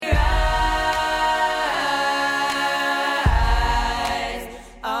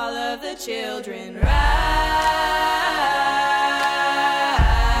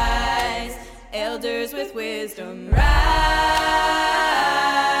system rise.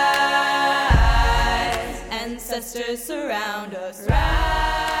 Ancestors surround us. Rise.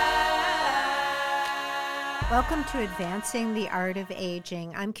 Welcome to Advancing the Art of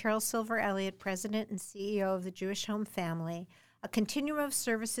Aging. I'm Carol Silver Elliott, President and CEO of the Jewish Home Family, a continuum of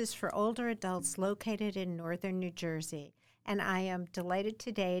services for older adults located in northern New Jersey. And I am delighted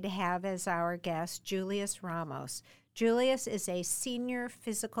today to have as our guest Julius Ramos. Julius is a senior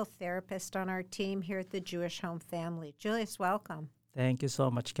physical therapist on our team here at the Jewish Home Family. Julius, welcome. Thank you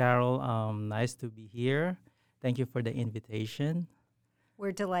so much, Carol. Nice to be here. Thank you for the invitation.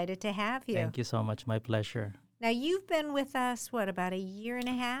 We're delighted to have you. Thank you so much. My pleasure. Now, you've been with us, about a year and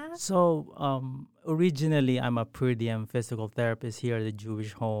a half? So, originally, I'm a per diem physical therapist here at the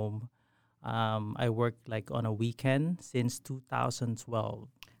Jewish Home. I work on a weekend since 2012.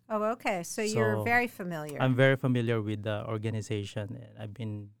 Oh, okay. So you're very familiar. I'm very familiar with the organization. I've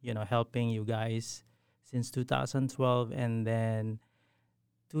been, helping you guys since 2012. And then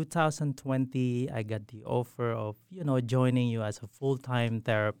 2020, I got the offer of, joining you as a full-time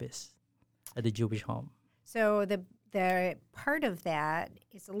therapist at the Jewish Home. So the part of that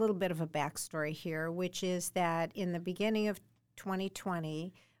is a little bit of a backstory here, which is that in the beginning of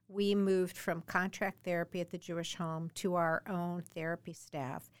 2020, we moved from contract therapy at the Jewish Home to our own therapy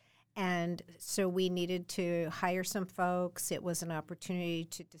staff. And so we needed to hire some folks. It was an opportunity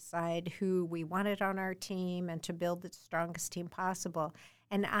to decide who we wanted on our team and to build the strongest team possible.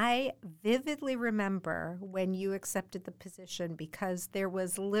 And I vividly remember when you accepted the position because there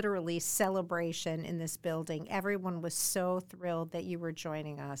was literally celebration in this building. Everyone was so thrilled that you were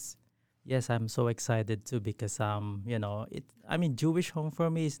joining us. Yes, I'm so excited too because, Jewish Home for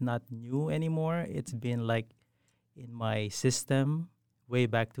me is not new anymore. It's been in my system way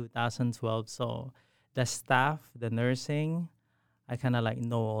back 2012. So the staff, the nursing, I kind of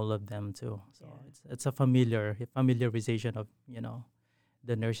know all of them too. So it's a familiarization of,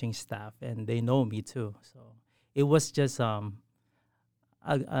 the nursing staff, and they know me too. So it was just a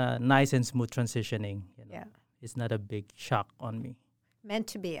nice and smooth transitioning. Yeah. It's not a big shock on me. Meant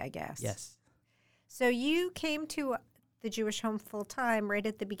to be, I guess. Yes. So you came to the Jewish Home full-time right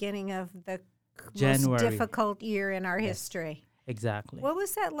at the beginning of the January. most difficult year in our history. Exactly. What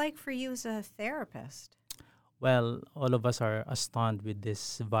was that like for you as a therapist? Well, all of us are stunned with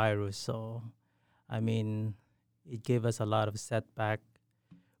this virus. So, it gave us a lot of setback.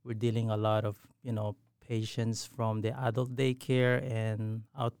 We're dealing a lot of, patients from the adult daycare and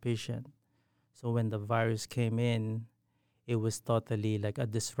outpatient. So when the virus came in, it was totally a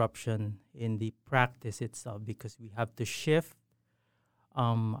disruption in the practice itself because we have to shift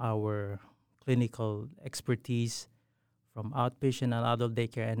our clinical expertise from outpatient and adult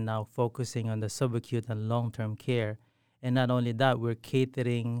daycare and now focusing on the subacute and long-term care. And not only that, we're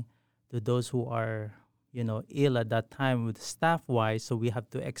catering to those who are, ill at that time with staff-wise. So we have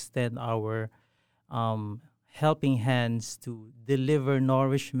to extend our helping hands to deliver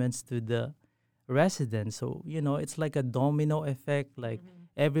nourishments to the residents. So, it's like a domino effect.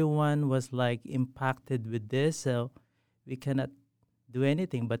 Everyone was impacted with this. So we cannot do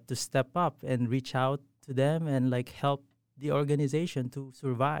anything but to step up and reach out to them and help the organization to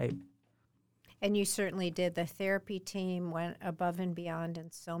survive. And you certainly did. The therapy team went above and beyond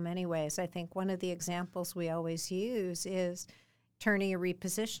in so many ways. I think one of the examples we always use is turning a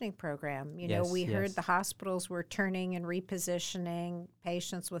repositioning program. We heard the hospitals were turning and repositioning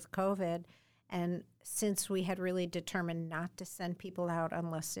patients with COVID. And since we had really determined not to send people out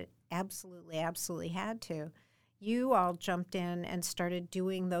unless it absolutely had to, you all jumped in and started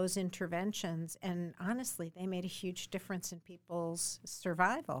doing those interventions. And honestly, they made a huge difference in people's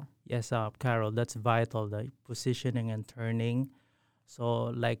survival. Yes, Carol, that's vital, the positioning and turning.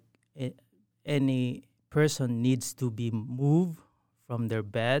 So any person needs to be moved from their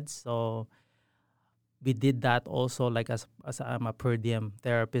beds. So we did that also, as I'm a per diem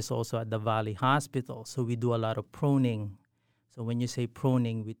therapist also at the Valley Hospital. So we do a lot of proning. So when you say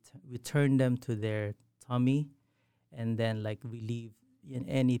proning, we turn them to their tummy and then relieve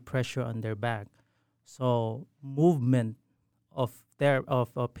any pressure on their back. So movement of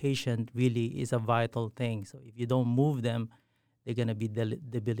a patient really is a vital thing. So if you don't move them, they're going to be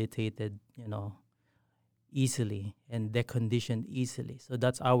debilitated, easily and deconditioned easily. So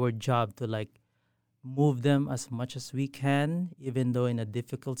that's our job to move them as much as we can, even though in a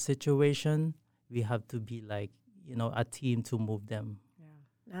difficult situation, we have to be a team to move them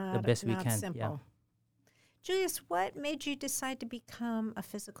the best we can. Simple. Yeah. Julius, what made you decide to become a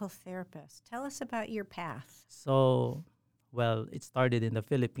physical therapist? Tell us about your path. So, it started in the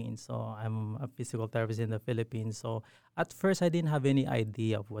Philippines. So I'm a physical therapist in the Philippines. So at first, I didn't have any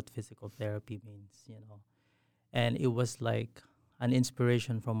idea of what physical therapy means, And it was like an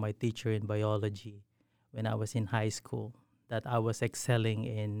inspiration from my teacher in biology when I was in high school that I was excelling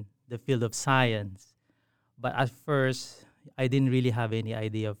in the field of science. But at first, I didn't really have any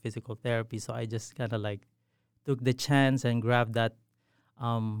idea of physical therapy, so I just kind of like took the chance and grabbed that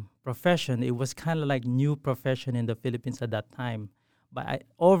profession. It was kind of like new profession in the Philippines at that time. But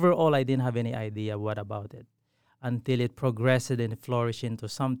overall, I didn't have any idea what about it until it progressed and flourished into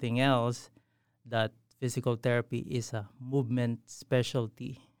something else, that physical therapy is a movement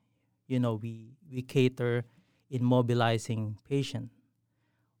specialty. We cater in mobilizing patient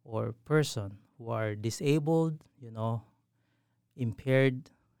or person who are disabled,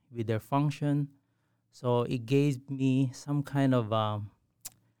 impaired with their function. So it gave me some kind of a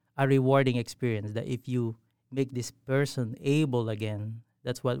rewarding experience that if you make this person able again,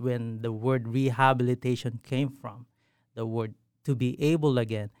 that's what when the word rehabilitation came from, the word to be able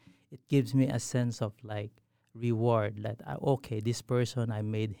again, it gives me a sense of like reward that okay, this person, I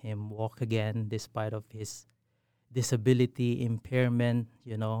made him walk again despite of his disability, impairment,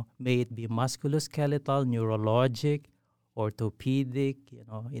 may it be musculoskeletal, neurologic, orthopedic,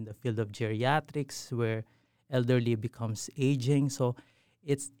 in the field of geriatrics where elderly becomes aging. So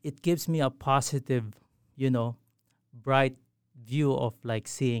it gives me a positive, bright view of like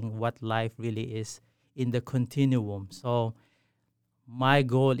seeing what life really is in the continuum. So my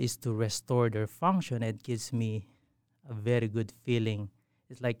goal is to restore their function. It gives me a very good feeling.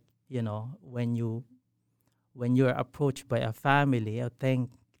 It's like, when you're approached by a family,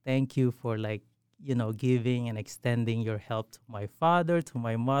 thank you for like, giving and extending your help to my father, to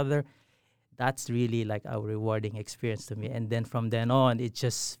my mother. That's really like a rewarding experience to me. And then from then on, it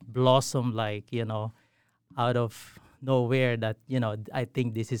just blossomed like, out of nowhere that, I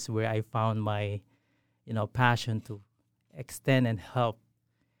think this is where I found my, passion to extend and help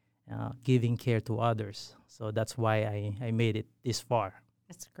giving care to others. So that's why I made it this far.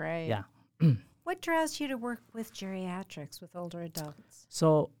 That's great. Yeah. What draws you to work with geriatrics, with older adults?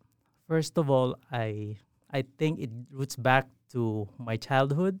 So first of all, I think it roots back to my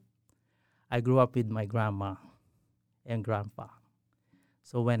childhood. I grew up with my grandma and grandpa.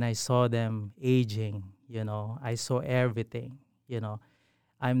 So when I saw them aging, I saw everything.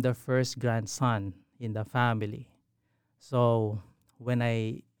 I'm the first grandson in the family. So when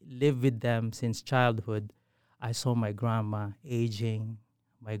I lived with them since childhood, I saw my grandma aging,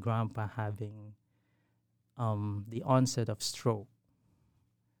 my grandpa having the onset of stroke.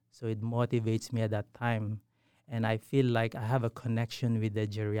 So it motivates me at that time. And I feel like I have a connection with the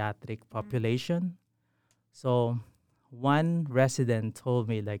geriatric population. So one resident told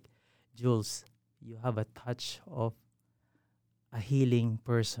me, like, Jules, you have a touch of a healing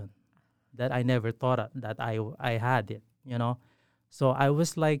person that I never thought that I had it, So I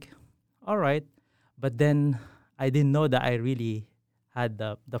was like, all right. But then I didn't know that I really had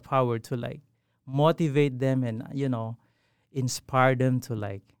the power to like motivate them and, inspire them to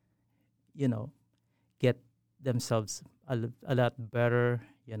like, get themselves a lot better,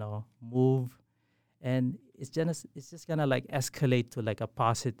 move. And it's just gonna like escalate to like a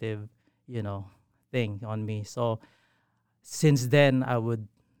positive, thing on me. So since then, I would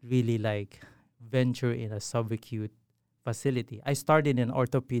really like venture in a subacute facility. I started in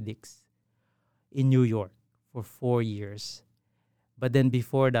orthopedics in New York for 4 years. But then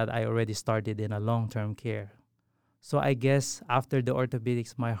before that, I already started in a long-term care. So I guess after the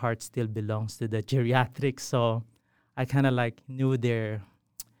orthopedics, my heart still belongs to the geriatrics. So I kind of like knew their,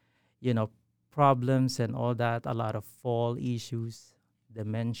 problems and all that, a lot of fall issues,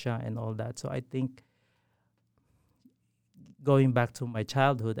 dementia and all that. So I think going back to my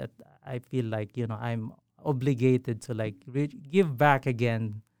childhood, I feel like, I'm obligated to like give back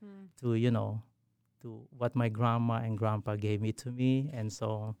again to, to what my grandma and grandpa gave me to me. And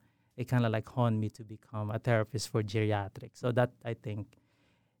so it kind of like honed me to become a therapist for geriatrics. So that, I think,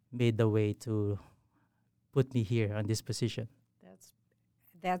 made the way to put me here on this position.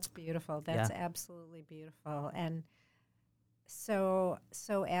 That's beautiful. That's absolutely beautiful. And so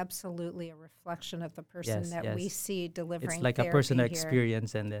absolutely a reflection of the person that we see delivering. It's like a personal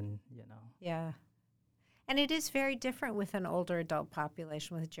experience, and then, Yeah. And it is very different with an older adult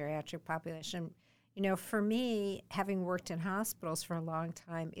population, with a geriatric population. For me, having worked in hospitals for a long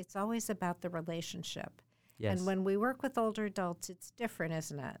time, it's always about the relationship. Yes. And when we work with older adults, it's different,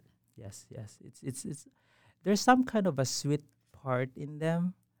 isn't it? Yes. It's there's some kind of a sweet part in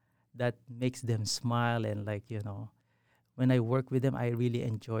them that makes them smile, and like, when I work with them, I really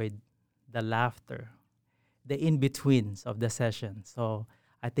enjoyed the laughter, the in-betweens of the session. So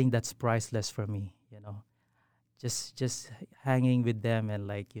I think that's priceless for me, just hanging with them and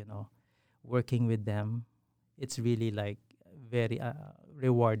like, working with them. it's really like very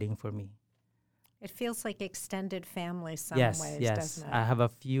rewarding for me. It feels like extended family some Yes, ways, yes. doesn't it? I have a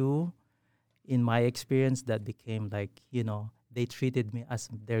few in my experience that became like, they treated me as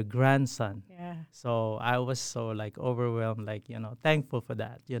their grandson. Yeah. So I was so like overwhelmed, like, thankful for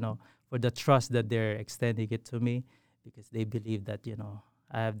that, for the trust that they're extending it to me, because they believe that,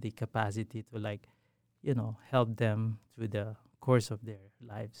 I have the capacity to like, help them through the course of their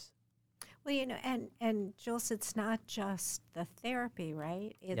lives. Well, and Jules, it's not just the therapy,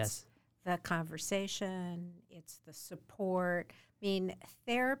 right? It's Yes. the conversation, it's the support. I mean,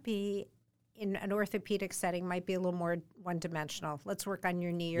 therapy in an orthopedic setting might be a little more one-dimensional. Let's work on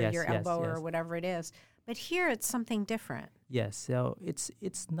your knee or Yes, your yes, elbow or yes. whatever it is. But here it's something different. Yes, so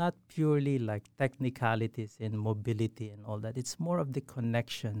it's not purely like technicalities in mobility and all that. It's more of the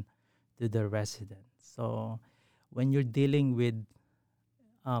connection to the resident. So when you're dealing with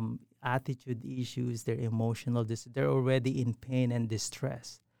attitude issues, they're emotional, they're already in pain and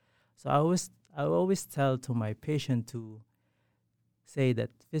distress. So I always tell to my patient to say that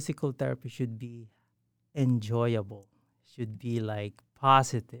physical therapy should be enjoyable, should be like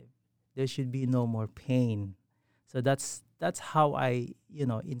positive. There should be no more pain. So that's how I,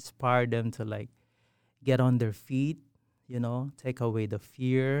 inspire them to like get on their feet, take away the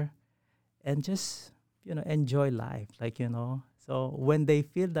fear and just, enjoy life. Like, so when they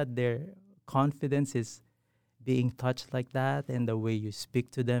feel that their confidence is being touched like that and the way you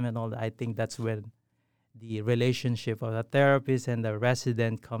speak to them and all that, I think that's when the relationship of the therapist and the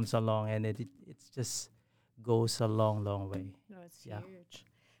resident comes along, and it just goes a long, long way. No, it's Yeah. huge.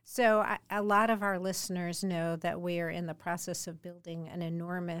 So a lot of our listeners know that we are in the process of building an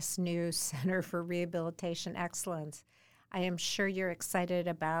enormous new Center for Rehabilitation Excellence. I am sure you're excited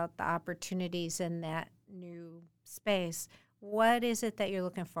about the opportunities in that new space. What is it that you're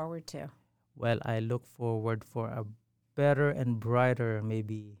looking forward to? Well, I look forward for a better and brighter,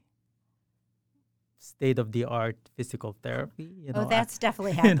 maybe state-of-the-art physical therapy. Oh, that's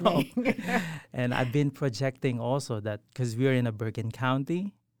definitely you know, happening. and I've been projecting also that because we're in a Bergen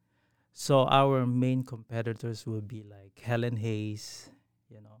County, so our main competitors will be like Helen Hayes.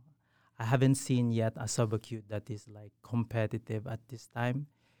 I haven't seen yet a subacute that is like competitive at this time.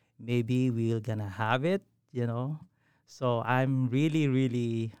 Maybe we're gonna have it. So I'm really,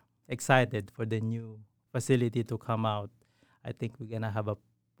 really excited for the new facility to come out. I think we're gonna have a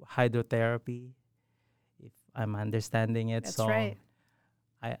hydrotherapy, if I'm understanding it. That's so right.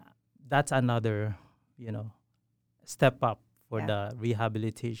 that's another, step up for Yeah. the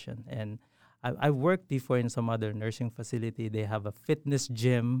rehabilitation. And I worked before in some other nursing facility. They have a fitness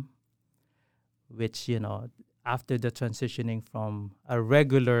gym, which, after the transitioning from a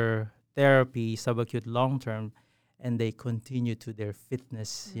regular therapy, subacute long-term, and they continue to their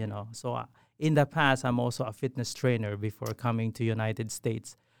fitness, So in the past, I'm also a fitness trainer before coming to United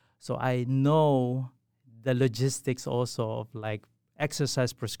States. So I know the logistics also of like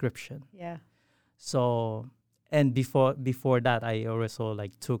exercise prescription. Yeah. So, and before that, I also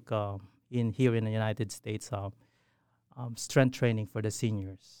like took here in the United States strength training for the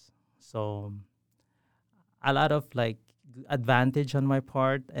seniors. So a lot of like advantage on my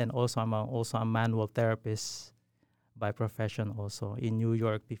part, and also I'm also a manual therapist by profession also in New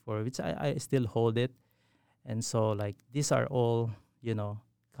York before, which I still hold it. And so like these are all,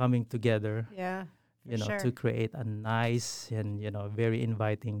 coming together, Yeah. For sure. to create a nice and, very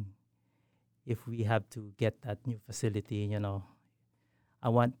inviting, if we have to get that new facility, I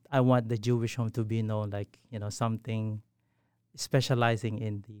want the Jewish Home to be known like, something specializing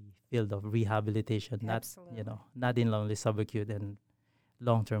in the field of rehabilitation, Absolutely. not in only subacute and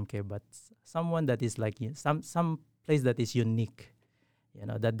long-term care, but someone that is like some place that is unique,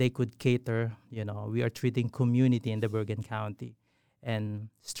 that they could cater. We are treating community in the Bergen County, and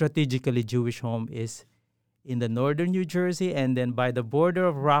strategically Jewish Home is in the northern New Jersey and then by the border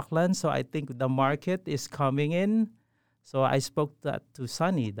of Rockland. So I think the market is coming in. So I spoke that to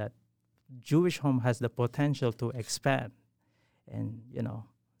Sunny that Jewish Home has the potential to expand, and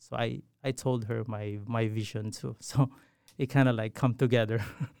so I told her my vision too. So it kind of like come together.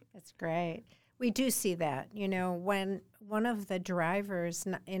 That's great. We do see that. When one of the drivers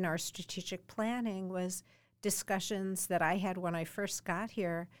in our strategic planning was discussions that I had when I first got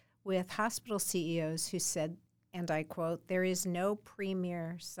here with hospital CEOs who said, and I quote, "There is no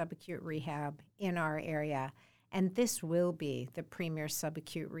premier subacute rehab in our area, and this will be the premier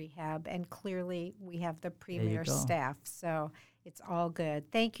subacute rehab." And clearly, we have the premier go. staff, so it's all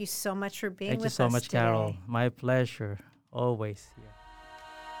good. Thank you so much for being Thank with you so us much, today. Carol. My pleasure. Always. Yeah.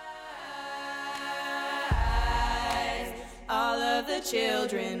 All of the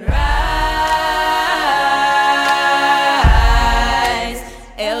children rise.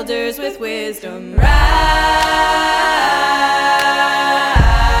 Elders with wisdom, rise.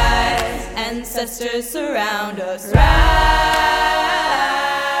 Ancestors surround us, rise.